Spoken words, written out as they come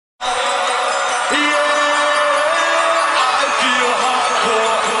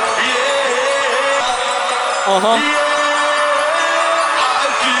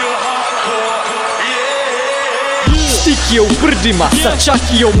Stik je u brdima sa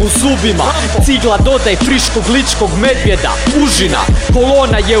čakijom u zubima. Cigla dodaj friškog ličkog medvjeda. Užina,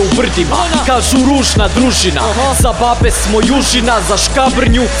 kolona je u brdima. Kažu ružna družina. Za babe smo južina, za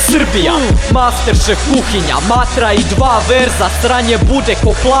škabrnju Srbija. Masterchef kuhinja, matra i dva verza. Sranje bude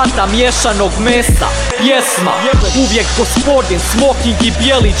ko plata miješanog mesa. Pjesma, uvijek gospodin, smoking i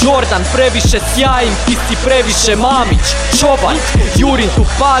bijeli Jordan. Previše sjajim, ti si previše Mamić. Čoban, jurim tu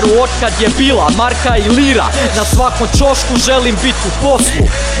paru otkad je bila Marka i Lira. Na svakom čošku želim bit u poslu.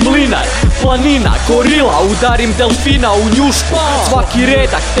 Mlinar, planina, gorila, udarim delfina u njušku. Svaki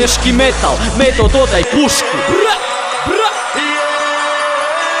redak, teški metal, medo dodaj pušku.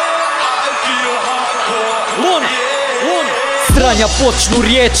 Stranja počnu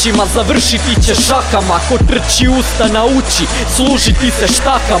riječima, završiti će šakama. Ko trči usta nauči, služiti se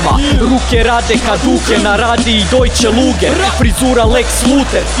štakama. Ruke rade haduke, na radi i Deutsche Luger. Frizura Lex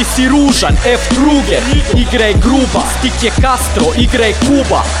Luthor, ti si ružan, F. Kruger. Igra je gruba, stik je Castro, igra je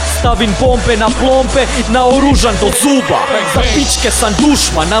Kuba. Stavim bombe na plombe, naoružan do zuba. Za pičke sam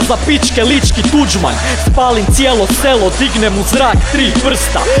dušman, a za pičke Lički Tuđman. Spalim cijelo selo, dignem u zrak 3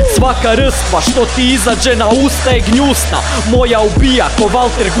 prsta. Svaka rstva što ti izađe na usta je gnjusna. Moja ubija ko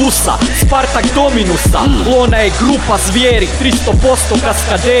Walter Gusa, Spartak Dominusa. Lona je grupa zvijeri, 300%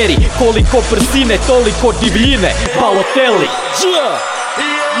 kaskaderi. Koliko brzine, toliko divljine, Balotelli.